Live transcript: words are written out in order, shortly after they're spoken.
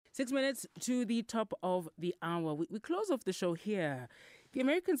6 minutes to the top of the hour. We close off the show here. The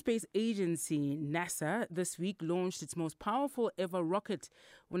American Space Agency, NASA, this week launched its most powerful ever rocket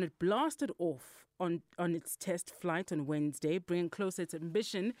when it blasted off on its test flight on Wednesday, bringing closer its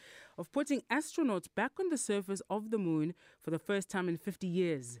ambition of putting astronauts back on the surface of the moon for the first time in 50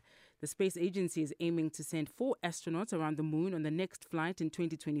 years. The space agency is aiming to send 4 astronauts around the moon on the next flight in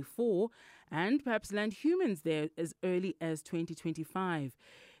 2024 and perhaps land humans there as early as 2025.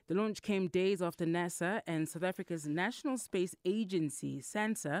 The launch came days after NASA and South Africa's National Space Agency,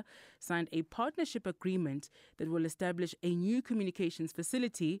 SANSA, signed a partnership agreement that will establish a new communications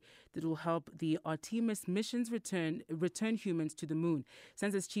facility that will help the Artemis missions return humans to the moon.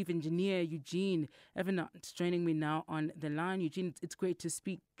 SANSA's Chief Engineer, Eugene Avenant, joining me now on the line. Eugene, it's great to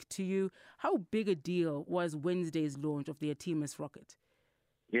speak to you. How big a deal was Wednesday's launch of the Artemis rocket?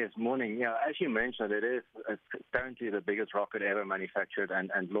 Yes, morning. Yeah, as you mentioned, it is currently the biggest rocket ever manufactured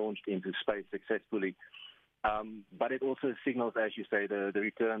and launched into space successfully. But it also signals, as you say, the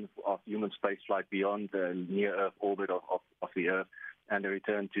return of human spaceflight beyond the near-Earth orbit of the Earth and the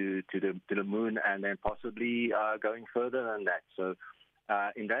return to the moon and then possibly going further than that. So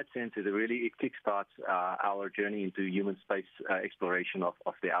in that sense, it kickstarts our journey into human space exploration of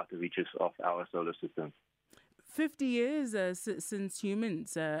the outer reaches of our solar system. 50 years since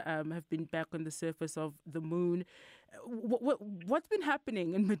humans have been back on the surface of the moon. What's been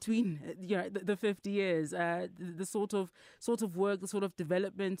happening in between the 50 years? The sort of work, the sort of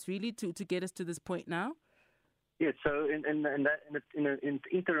developments really to get us to this point now? Yeah, so in the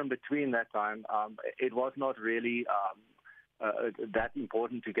interim between that time, it was not really that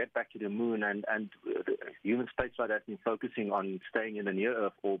important to get back to the moon, and human spaceflight has been focusing on staying in the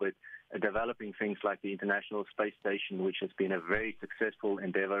near-Earth orbit, developing things like the International Space Station, which has been a very successful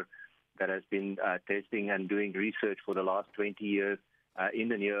endeavor that has been testing and doing research for the last 20 years in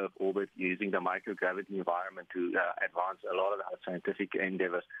the near-Earth orbit using the microgravity environment to advance a lot of our scientific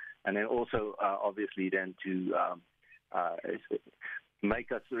endeavors. And then also, obviously, then to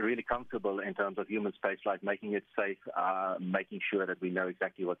make us really comfortable in terms of human spaceflight, making it safe, making sure that we know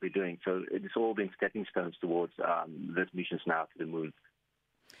exactly what we're doing. So it's all been stepping stones towards this missions now to the moon.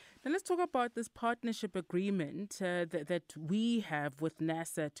 Now let's talk about this partnership agreement that we have with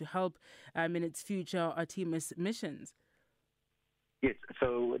NASA to help in its future Artemis missions. Yes,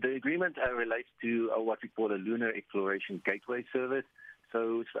 so the agreement relates to what we call a Lunar Exploration Gateway Service.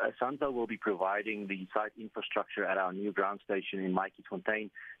 So SANSA will be providing the site infrastructure at our new ground station in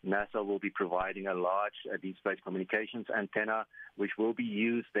Fontaine. NASA will be providing a large deep space communications antenna, which will be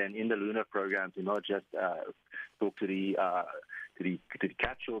used then in the lunar program to not just talk to the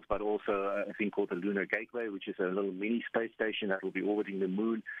capsules, but also a thing called the Lunar Gateway, which is a little mini space station that will be orbiting the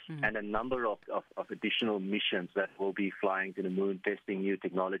moon, and a number of additional missions that will be flying to the moon, testing new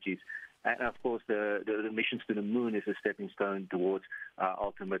technologies. And, of course, the missions to the moon is a stepping stone towards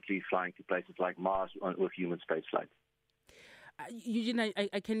ultimately flying to places like Mars with human spaceflight. Eugene,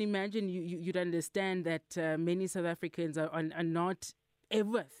 I can imagine you'd understand that many South Africans are not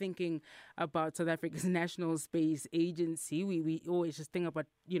ever thinking about South Africa's National Space Agency. We always just think about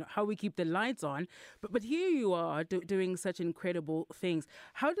how we keep the lights on, but here you are doing such incredible things.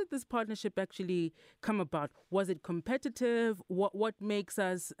 How did this partnership actually come about? Was it competitive? What makes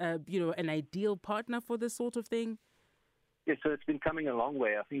us an ideal partner for this sort of thing? Yeah, so it's been coming a long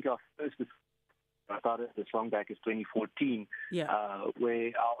way. I think our first started as long back as 2014,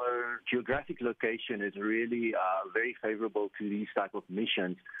 where our geographic location is really very favorable to these type of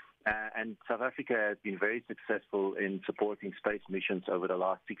missions. And South Africa has been very successful in supporting space missions over the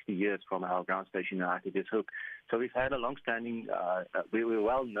last 60 years from our ground station in Artemis. So we've had a long-standing, we were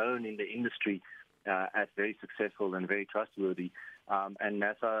well known in the industry as very successful and very trustworthy. And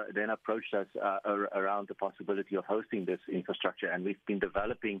NASA then approached us around the possibility of hosting this infrastructure, and we've been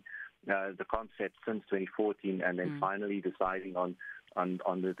developing the concept since 2014, and then finally deciding on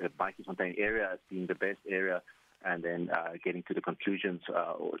the Fontaine area as being the best area, and then getting to the conclusions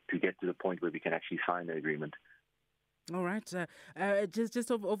or to get to the point where we can actually sign the agreement. All right.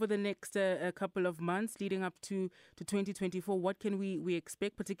 Just over the next couple of months leading up to 2024, what can we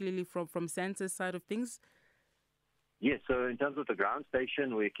expect, particularly from SANSA's side of things? Yes, so in terms of the ground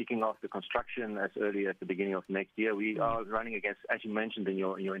station, we're kicking off the construction as early as the beginning of next year. We are running against, as you mentioned in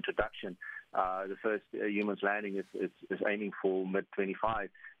your introduction, the first humans landing is aiming for mid-25,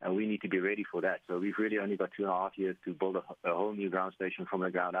 and we need to be ready for that. So we've really only got 2.5 years to build a whole new ground station from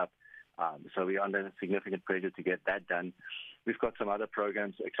the ground up. So we're under significant pressure to get that done. We've got some other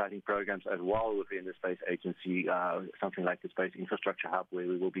programs, exciting programs as well within the space agency, something like the Space Infrastructure Hub, where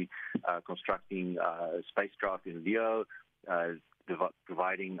we will be constructing spacecraft in LEO,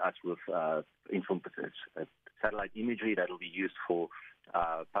 providing us with satellite imagery that will be used for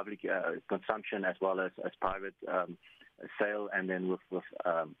public consumption as well as private sale, and then with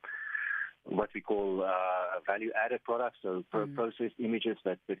what we call value-added products, so processed images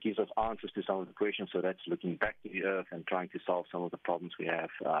that gives us answers to some of the questions. So that's looking back to the Earth and trying to solve some of the problems we have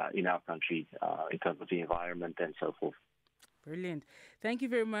in our country in terms of the environment and so forth. Brilliant. Thank you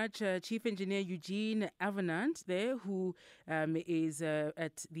very much, Chief Engineer Eugene Avenant there, who is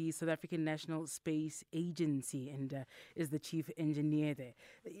at the South African National Space Agency and is the Chief Engineer there.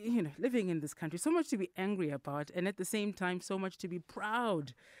 You know, living in this country, so much to be angry about and at the same time so much to be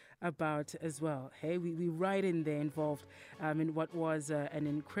proud about as well. Hey, we right in there involved in what was an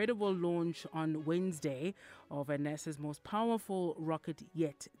incredible launch on Wednesday of NASA's most powerful rocket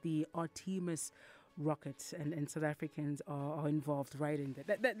yet, the Artemis rockets, and South Africans are involved right in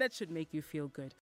there. That should make you feel good.